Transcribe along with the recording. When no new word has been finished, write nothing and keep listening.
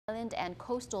island and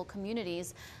coastal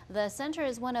communities. The center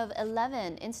is one of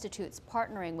 11 institutes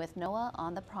partnering with NOAA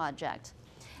on the project.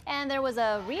 And there was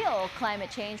a real climate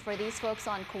change for these folks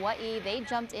on Kauai. They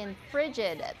jumped in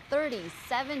frigid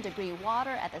 37-degree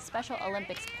water at the Special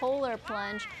Olympics Polar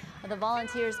Plunge. The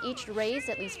volunteers each raised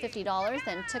at least $50,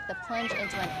 then took the plunge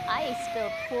into an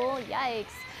ice-filled pool.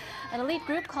 Yikes. An elite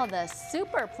group called the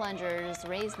Super Plungers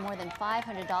raised more than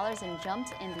 $500 and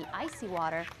jumped in the icy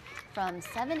water from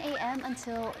 7 a.m.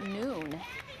 until noon.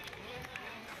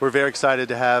 We're very excited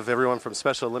to have everyone from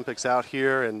Special Olympics out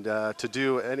here and to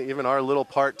do even our little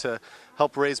part to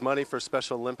help raise money for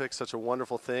Special Olympics, such a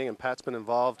wonderful thing. And Pat's been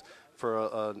involved for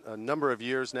a number of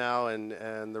years now, and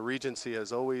the Regency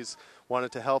has always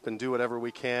wanted to help and do whatever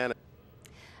we can.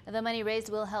 The money raised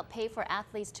will help pay for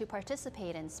athletes to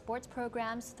participate in sports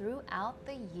programs throughout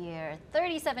the year.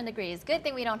 37 degrees. Good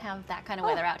thing we don't have that kind of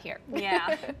weather out here.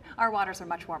 Yeah, our waters are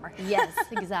much warmer. Yes,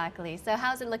 exactly. So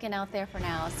how's it looking out there for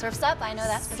now? Surf's up, I know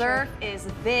that's for sure. Surf is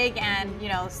big, and you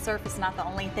know, surf is not the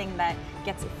only thing that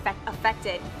gets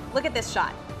affected. Look at this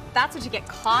shot. That's what you get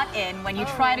caught in when you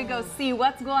try to go see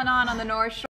what's going on the North Shore.